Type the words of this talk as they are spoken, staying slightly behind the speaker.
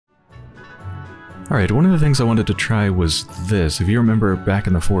Alright, one of the things I wanted to try was this. If you remember back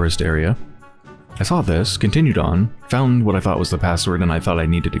in the forest area, I saw this, continued on, found what I thought was the password, and I thought I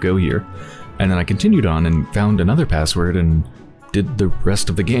needed to go here. And then I continued on and found another password and did the rest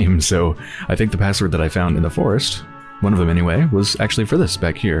of the game. So I think the password that I found in the forest, one of them anyway, was actually for this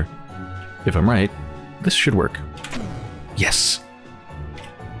back here. If I'm right, this should work. Yes!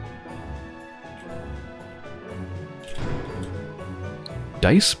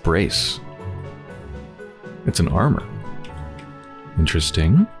 Dice brace. It's an armor.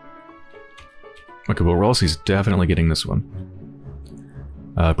 Interesting. Okay, well, Ralsei's definitely getting this one.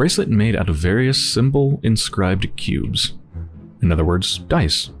 Bracelet made out of various symbol-inscribed cubes. In other words,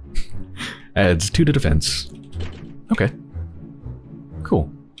 dice. Adds 2 to defense. Okay.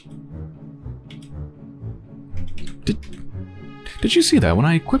 Cool. Did you see that? When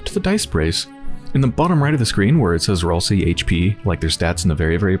I equipped the dice brace, in the bottom right of the screen where it says Ralsei HP, like their stats in the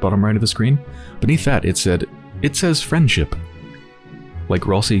very, very bottom right of the screen, beneath that it says friendship. Like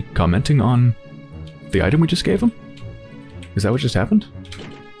Ralsei commenting on the item we just gave him? Is that what just happened?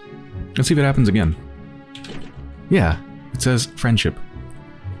 Let's see if it happens again. Yeah, it says friendship.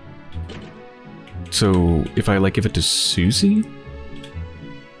 So, if I, like, give it to Susie?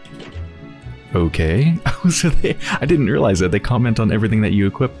 Okay. Oh, so I didn't realize that. They comment on everything that you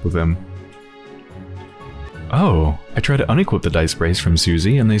equip with them. Oh, I try to unequip the dice brace from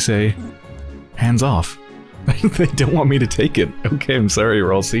Susie, and they say, hands off. They don't want me to take it. Okay, I'm sorry,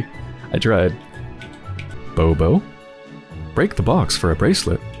 Ralsei. I tried. Bobo. Break the box for a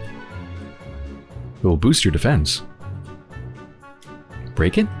bracelet. It will boost your defense.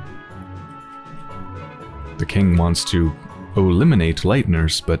 Break it? The king wants to eliminate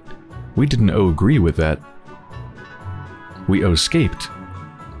lighteners, but we didn't agree with that. We escaped,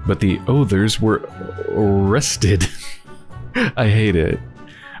 but the others were arrested. I hate it.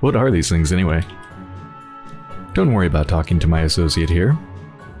 What are these things anyway? Don't worry about talking to my associate here.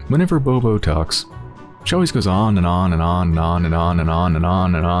 Whenever Bobo talks, she always goes on and on and on and on and on and on and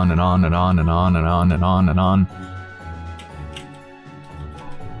on and on and on and on and on and on and on and on.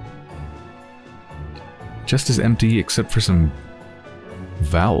 Just as empty except for some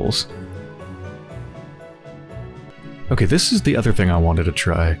vowels. Okay, this is the other thing I wanted to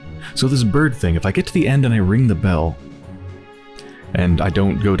try. So this bird thing, if I get to the end and I ring the bell, and I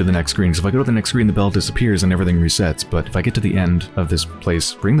don't go to the next screen, so if I go to the next screen the bell disappears and everything resets, but if I get to the end of this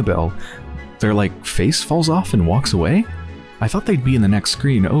place, ring the bell, their, like, face falls off and walks away? I thought they'd be in the next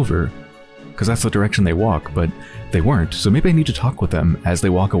screen over, because that's the direction they walk, but they weren't, so maybe I need to talk with them as they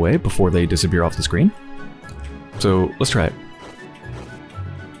walk away before they disappear off the screen? So, let's try it.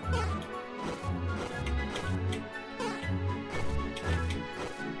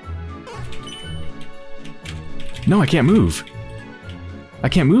 No, I can't move! I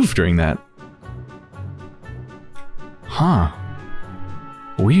can't move during that. Huh.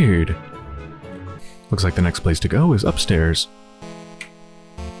 Weird. Looks like the next place to go is upstairs.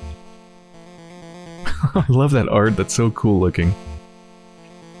 I love that art, that's so cool looking.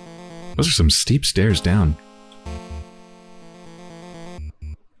 Those are some steep stairs down.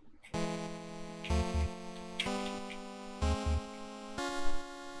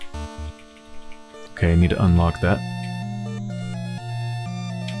 Okay, I need to unlock that.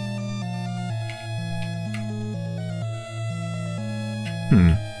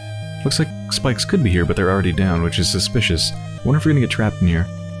 Looks like spikes could be here, but they're already down, which is suspicious. I wonder if we're gonna get trapped in here.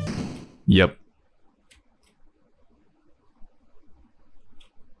 Yep.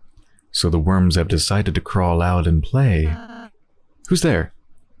 So the worms have decided to crawl out and play. Who's there?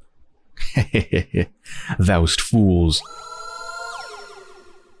 Thou'st fools.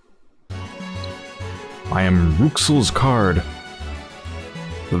 I am Ruxel's card.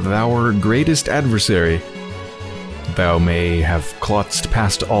 Thou greatest adversary. Thou may have clotsed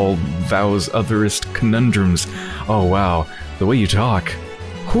past all thou's otherest conundrums. Oh wow, the way you talk.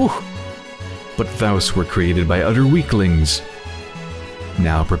 Whew! But thous were created by utter weaklings.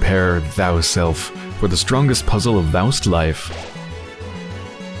 Now prepare thouself for the strongest puzzle of thou'st life.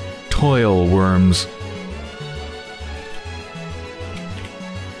 Toil, worms.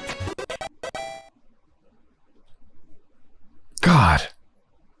 God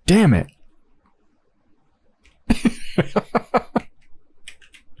damn it.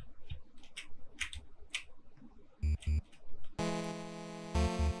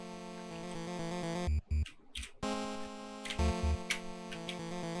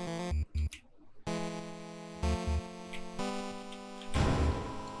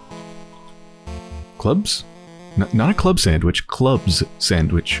 Clubs? Not a club sandwich, clubs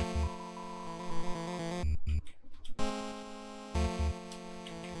sandwich.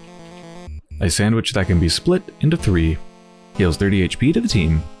 A sandwich that can be split into 3. Heals 30 HP to the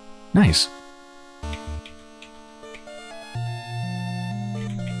team. Nice.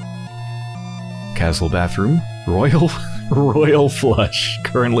 Castle bathroom. Royal flush.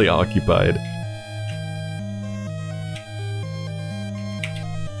 Currently occupied.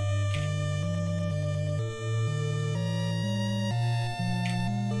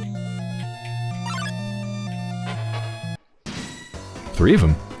 Three of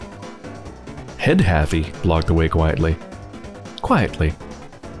them. Head Hathy blocked the way quietly. Quietly.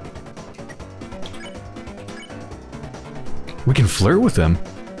 We can flirt with them.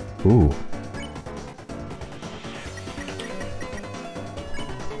 Ooh.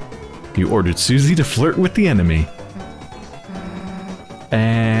 You ordered Susie to flirt with the enemy.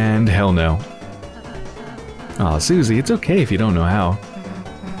 And hell no. Aw, Susie, it's okay if you don't know how.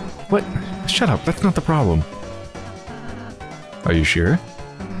 What? Shut up, that's not the problem. Are you sure?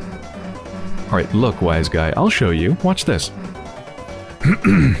 Alright, look, wise guy, I'll show you. Watch this.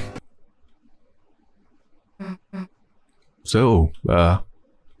 So,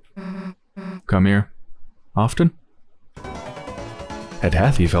 come here. Often? Head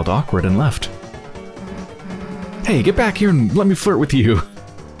Hathy felt awkward and left. Hey, get back here and let me flirt with you!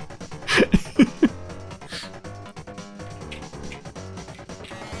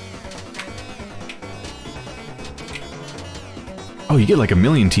 Oh, you get like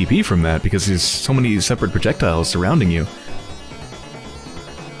 1,000,000 TP from that because there's so many separate projectiles surrounding you.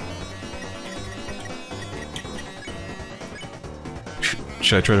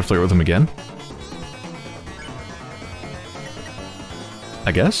 Should I try to flirt with him again?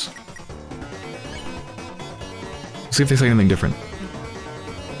 I guess? See if they say anything different.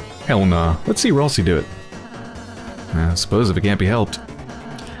 Hell nah. Let's see Ralsei do it. I suppose if it can't be helped.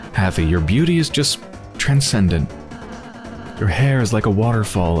 Hathy, your beauty is just transcendent. Your hair is like a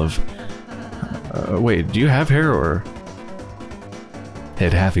waterfall of... wait, do you have hair or...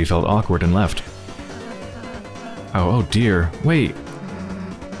 Head Hathy felt awkward and left. Oh dear. Wait.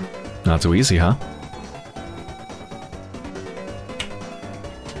 Not so easy, huh?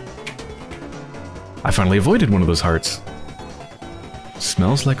 I finally avoided one of those hearts.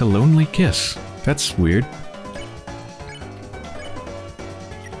 Smells like a lonely kiss. That's weird.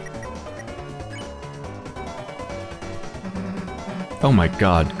 Oh my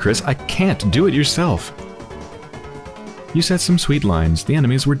god, Chris, I can't do it yourself! You said some sweet lines. The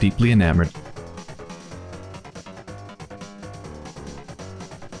enemies were deeply enamored.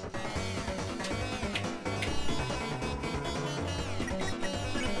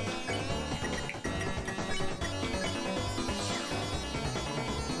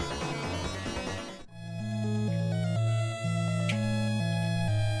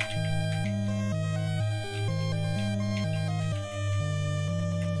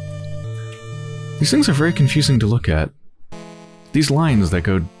 These things are very confusing to look at. These lines that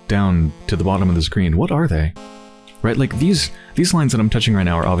go down to the bottom of the screen, what are they? Right, like these lines that I'm touching right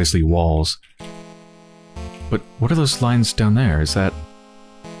now are obviously walls. But what are those lines down there? Is that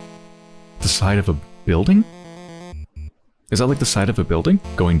the side of a building? Is that like the side of a building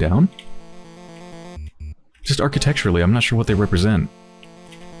going down? Just architecturally, I'm not sure what they represent.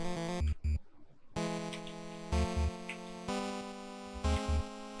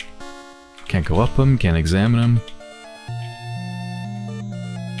 Can't go up them, can't examine them.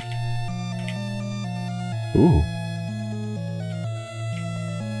 Ooh.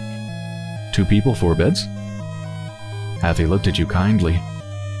 2 people, 4 beds? Hathy looked at you kindly.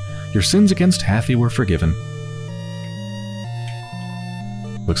 Your sins against Hathy were forgiven.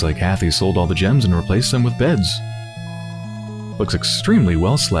 Looks like Hathy sold all the gems and replaced them with beds. Looks extremely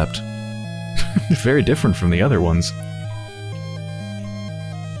well slept. Very different from the other ones.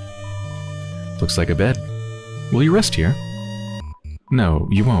 Looks like a bed. Will you rest here? No,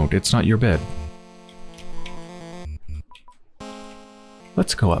 you won't. It's not your bed.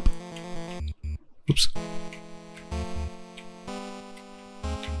 Let's go up. Oops.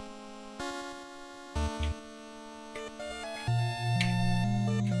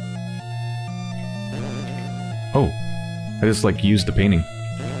 Oh. I just, like, used the painting.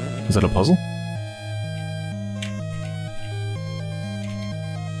 Is that a puzzle?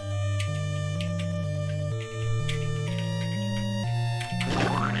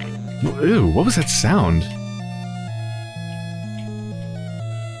 Ew, what was that sound?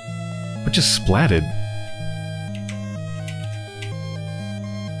 What just splatted?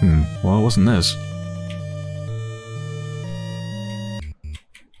 Well, it wasn't this.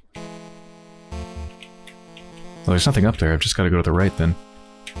 Well, there's nothing up there, I've just got to go to the right then.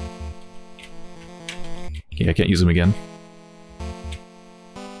 Yeah, I can't use them again.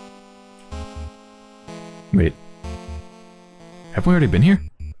 Wait. Have we already been here?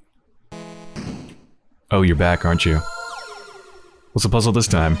 Oh, you're back, aren't you? What's the puzzle this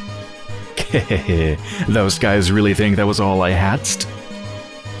time? Those guys really think that was all I hatzed?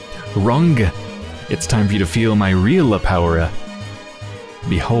 Wrong. It's time for you to feel my real power.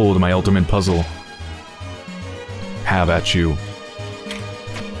 Behold my ultimate puzzle. Have at you.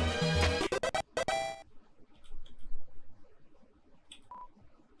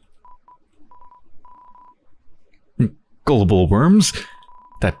 Gullible worms?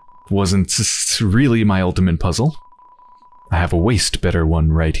 That wasn't really my ultimate puzzle. I have a waste better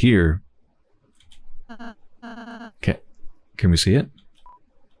one right here. Okay. Can we see it?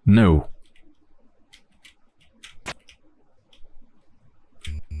 No.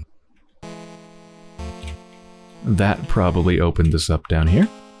 That probably opened this up down here.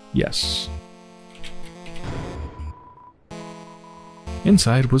 Yes.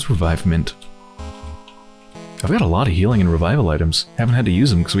 Inside was Revive Mint. I've got a lot of healing and revival items. Haven't had to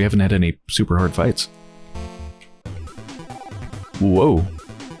use them because we haven't had any super hard fights. Whoa.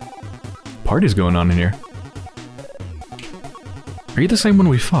 Party's going on in here. Are you the same one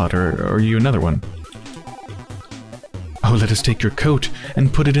we fought, or are you another one? Oh, let us take your coat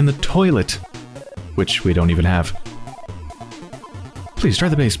and put it in the toilet. Which we don't even have. Please try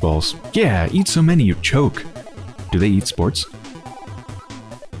the baseballs. Yeah, eat so many you choke. Do they eat sports?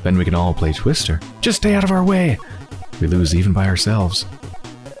 Then we can all play Twister. Just stay out of our way! We lose even by ourselves.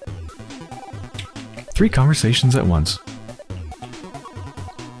 3 conversations at once.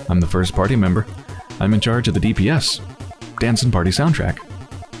 I'm the first party member. I'm in charge of the DPS. Dance and Party soundtrack.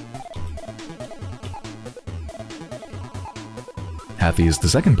 Hathy is the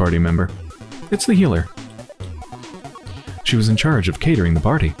second party member. It's the healer. She was in charge of catering the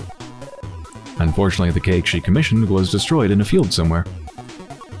party. Unfortunately, the cake she commissioned was destroyed in a field somewhere.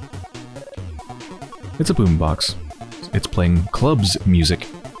 It's a boombox. It's playing clubs music.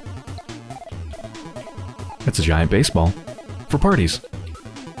 It's a giant baseball. For parties.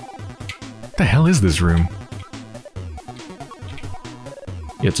 What the hell is this room?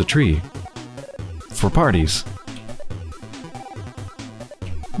 It's a tree. For parties.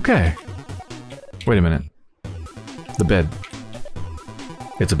 Okay. Wait a minute. The bed.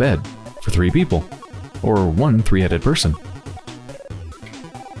 It's a bed. For 3 people. Or 1 3-headed person.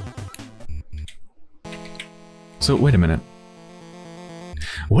 So, wait a minute.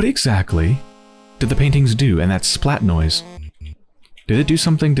 What exactly did the paintings do and that splat noise? Did it do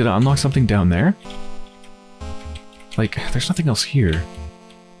something? Did it unlock something down there? Like, there's nothing else here.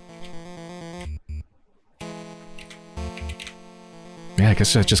 Yeah, I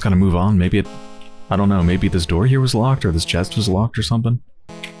guess I just gotta move on. Maybe it... I don't know, maybe this door here was locked, or this chest was locked or something.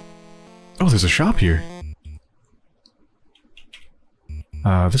 Oh, there's a shop here.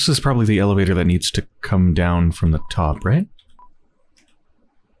 This is probably the elevator that needs to come down from the top, right?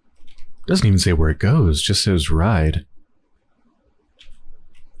 Doesn't even say where it goes, just says ride.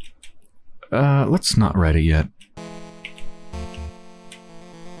 Let's not ride it yet.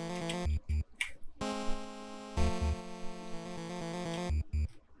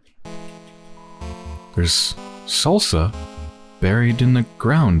 There's salsa buried in the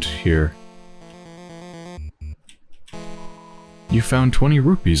ground here. You found 20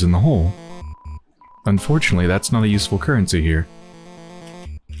 rupees in the hole. Unfortunately, that's not a useful currency here.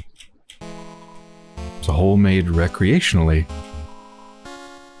 It's a hole made recreationally.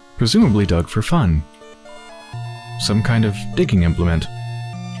 Presumably dug for fun. Some kind of digging implement.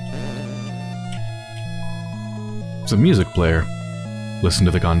 It's a music player. Listen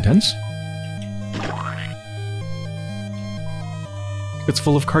to the contents. It's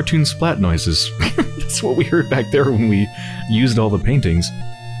full of cartoon splat noises. That's what we heard back there when we used all the paintings.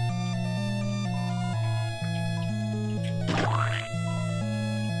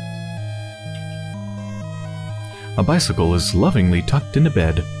 A bicycle is lovingly tucked into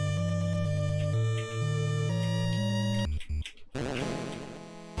bed.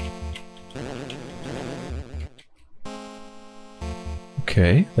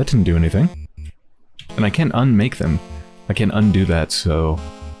 Okay, that didn't do anything. And I can't unmake them. I can't undo that, so...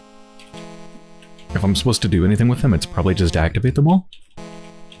 if I'm supposed to do anything with them, it's probably just activate them all?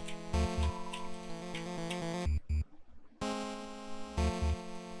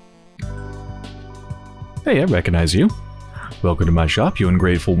 Hey, I recognize you. Welcome to my shop, you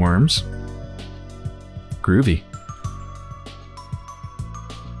ungrateful worms. Groovy.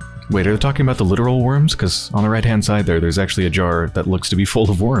 Wait, are they talking about the literal worms? Because on the right-hand side there's actually a jar that looks to be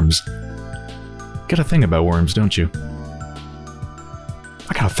full of worms. Get a thing about worms, don't you?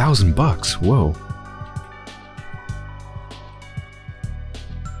 I got $1,000, whoa.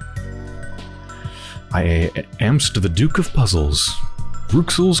 I amst the Duke of Puzzles.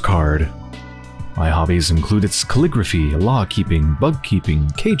 Ruxel's card. My hobbies include its calligraphy, law-keeping, bug-keeping,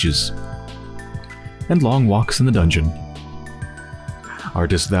 cages, and long walks in the dungeon.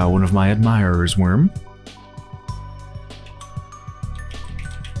 Artist thou one of my admirers, worm?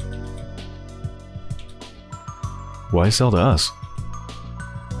 Why sell to us?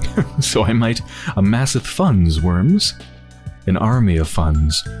 So I might amasseth funds, worms. An army of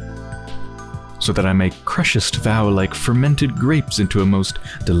funds. So that I may crushest thou like fermented grapes into a most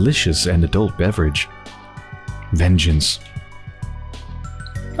delicious and adult beverage. Vengeance.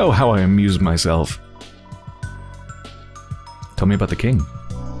 Oh, how I amuse myself. Tell me about the king.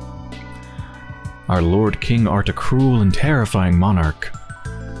 Our Lord King art a cruel and terrifying monarch.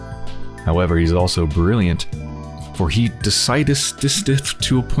 However, he's also brilliant, for he decideth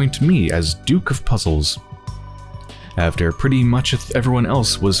to appoint me as Duke of Puzzles, after pretty much everyone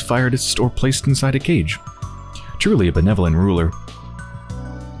else was fired or placed inside a cage. Truly a benevolent ruler.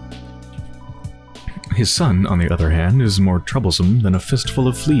 His son, on the other hand, is more troublesome than a fistful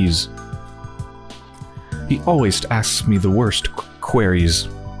of fleas. He always asks me the worst queries,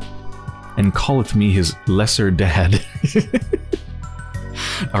 and calleth me his lesser dad.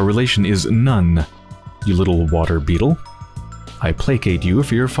 Our relation is none, you little water beetle. I placate you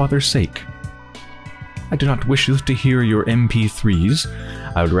for your father's sake. I do not wish to hear your MP3s.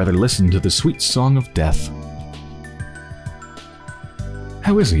 I would rather listen to the sweet song of death.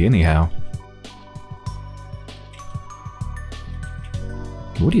 How is he, anyhow?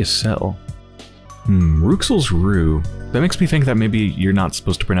 What do you sell? Ruxel's Rue. That makes me think that maybe you're not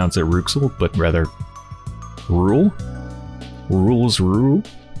supposed to pronounce it Ruxel, but rather Rule? Rule's Rue?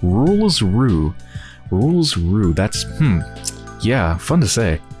 Rule's Rue. Rule's Rue. That's, yeah, fun to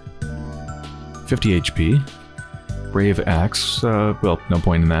say. 50 HP. Brave Axe. Well, no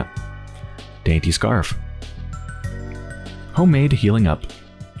point in that. Dainty Scarf. Homemade Healing Up.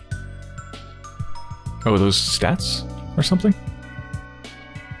 Oh, those stats or something?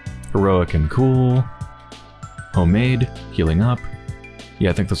 Heroic and Cool. Homemade. Healing Up. Yeah,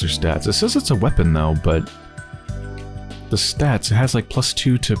 I think those are stats. It says it's a weapon though, but the stats, it has like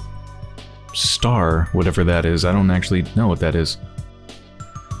 +2 to star, whatever that is. I don't actually know what that is.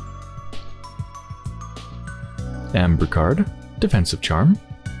 Amber card. Defensive charm.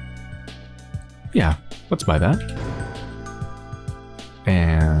 Yeah, let's buy that.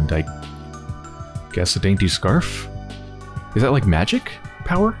 And I guess a dainty scarf? Is that like magic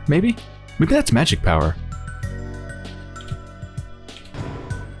power, maybe? Maybe that's magic power.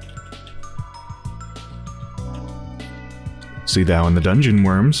 See thou in the dungeon,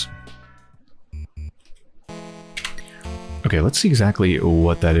 worms. Okay, let's see exactly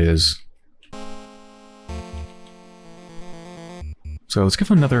what that is. So let's give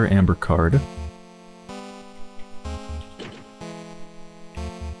him another amber card.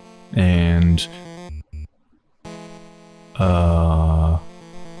 And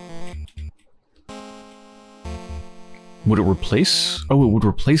would it replace? Oh, it would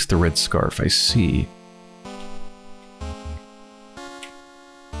replace the red scarf, I see.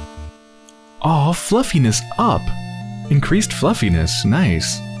 Oh, fluffiness up! Increased fluffiness,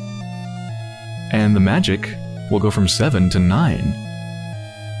 nice. And the magic will go from 7 to 9.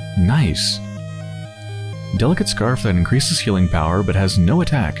 Nice. Delicate scarf that increases healing power but has no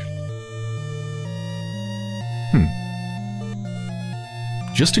attack.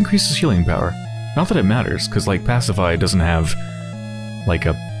 Just increases healing power. Not that it matters, because like Pacify doesn't have like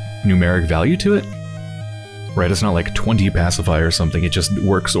a numeric value to it. Right, it's not like 20 Pacify or something, it just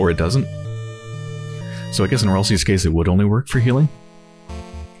works or it doesn't. So I guess in Ralsei's case it would only work for healing.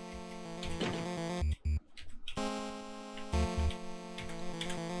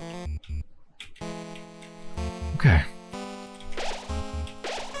 Okay.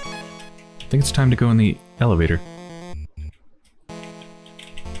 I think it's time to go in the elevator.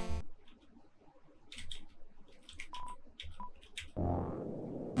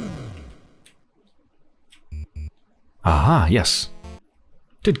 Aha, yes.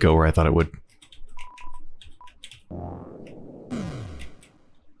 Did go where I thought it would.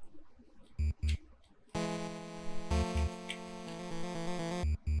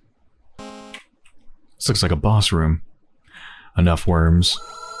 This looks like a boss room. Enough worms.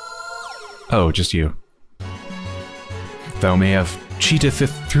 Oh, just you. Thou may have cheateth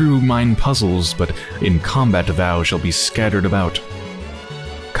through mine puzzles, but in combat thou shalt be scattered about.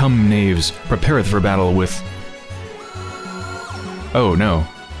 Come, knaves, prepareth for battle with... Oh, no.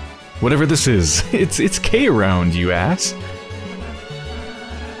 Whatever this is, it's K-Round, you ass!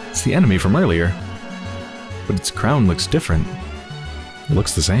 It's the enemy from earlier. But its crown looks different. It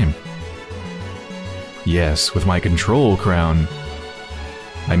looks the same. Yes, with my control crown.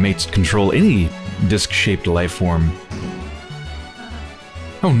 I may control any disc-shaped life form.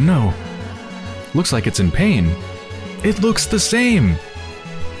 Oh no! Looks like it's in pain. It looks the same!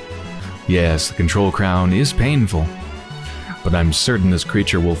 Yes, the control crown is painful, but I'm certain this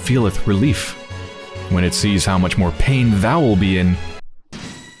creature will feeleth relief when it sees how much more pain thou will be in.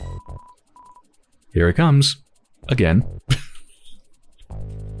 Here it comes. Again.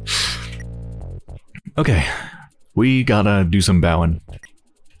 Okay, we gotta do some bowing.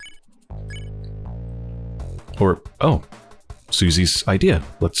 Or, oh, Susie's idea.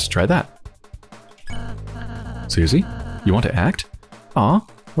 Let's try that. Susie, you want to act? Aw,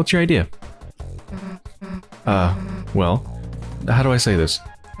 what's your idea? Well, how do I say this?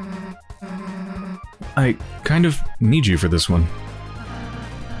 I kind of need you for this one.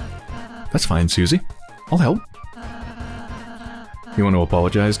 That's fine, Susie. I'll help. You want to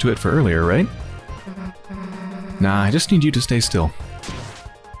apologize to it for earlier, right? Nah, I just need you to stay still.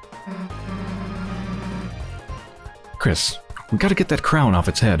 Chris, we gotta get that crown off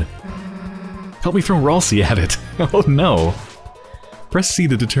its head. Help me throw Ralsei at it. Oh no. Press C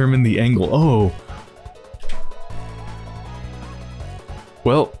to determine the angle. Oh.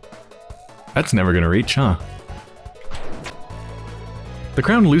 Well, that's never gonna reach, huh? The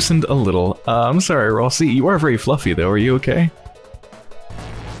crown loosened a little. I'm sorry, Ralsei. You are very fluffy, though. Are you okay?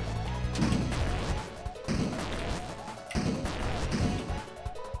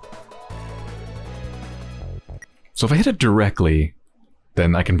 So if I hit it directly,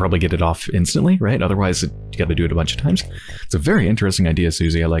 then I can probably get it off instantly, right? Otherwise, you gotta do it a bunch of times. It's a very interesting idea,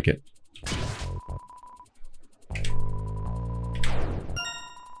 Susie. I like it.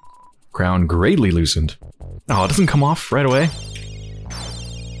 Crown greatly loosened. Oh, it doesn't come off right away.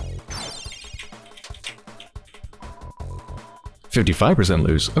 %55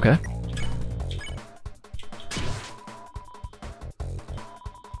 loose. Okay.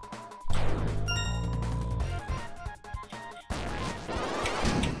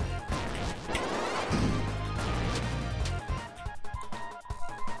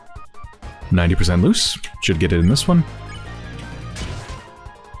 %90 loose. Should get it in this one.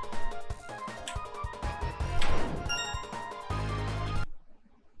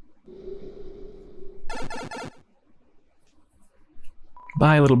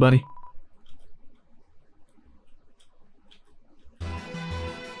 Bye, little buddy.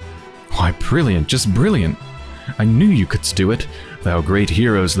 Why, brilliant, just brilliant. I knew you couldst do it, thou great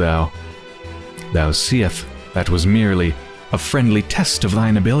heroes thou. Thou seest, that was merely a friendly test of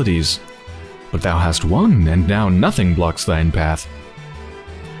thine abilities. But thou hast won, and now nothing blocks thine path.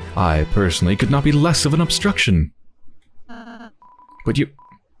 I, personally, could not be less of an obstruction. But you...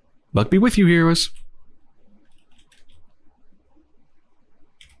 Luck be with you, heroes.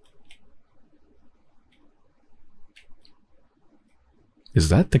 Is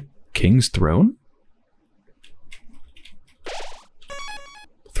that the king's throne?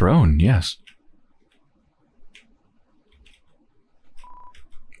 Throne, yes.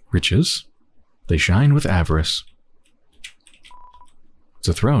 Riches. They shine with avarice. It's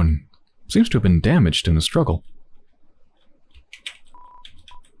a throne. Seems to have been damaged in a struggle.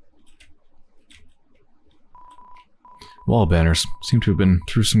 Wall banners seem to have been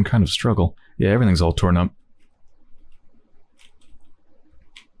through some kind of struggle. Yeah, everything's all torn up.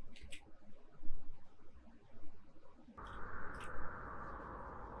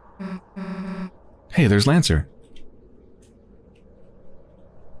 Hey, there's Lancer.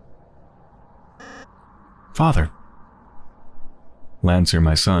 Father. Lancer,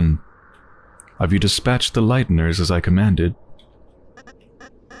 my son. Have you dispatched the lighteners as I commanded?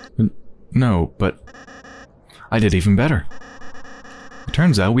 No, but... I did even better. It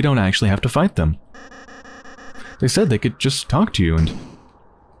turns out we don't actually have to fight them. They said they could just talk to you and...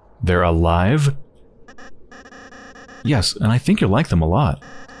 They're alive? Yes, and I think you'll like them a lot.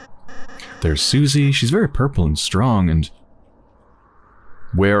 There's Susie, she's very purple and strong, and...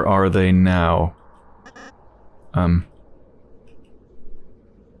 Where are they now?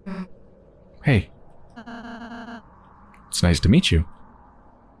 Hey. It's nice to meet you.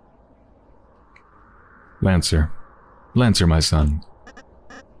 Lancer. Lancer, my son.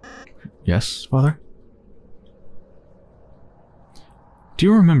 Yes, father? Do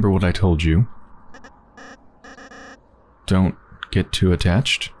you remember what I told you? Don't get too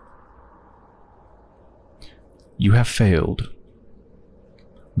attached. You have failed.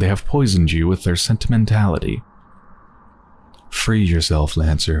 They have poisoned you with their sentimentality. Free yourself,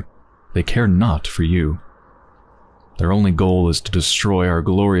 Lancer. They care not for you. Their only goal is to destroy our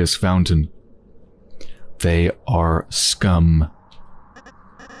glorious fountain. They are scum.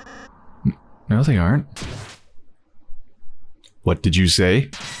 No, they aren't. What did you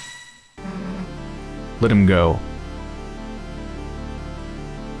say? Let him go.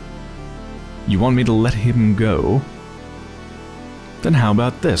 You want me to let him go? Then how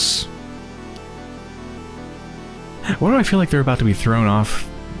about this? Why do I feel like they're about to be thrown off?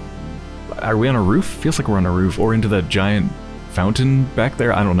 Are we on a roof? Feels like we're on a roof. Or into the giant fountain back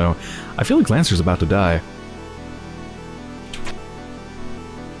there? I don't know. I feel like Lancer's about to die.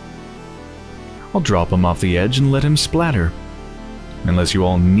 I'll drop him off the edge and let him splatter. Unless you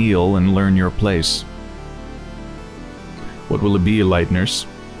all kneel and learn your place. What will it be, Lightners?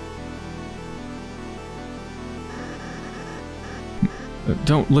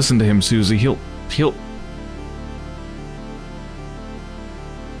 Don't listen to him, Susie. He'll...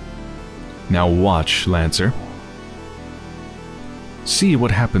 Now watch, Lancer. See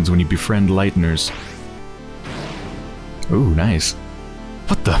what happens when you befriend Lightners. Ooh, nice.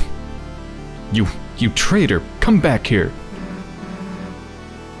 What the... You traitor! Come back here!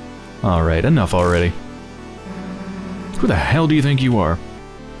 Alright, enough already. Who the hell do you think you are?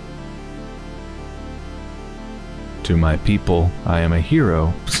 To my people, I am a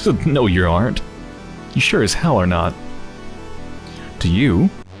hero. No, you aren't. You sure as hell are not. To you,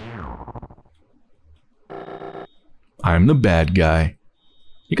 I'm the bad guy.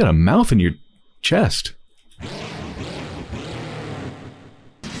 You got a mouth in your chest.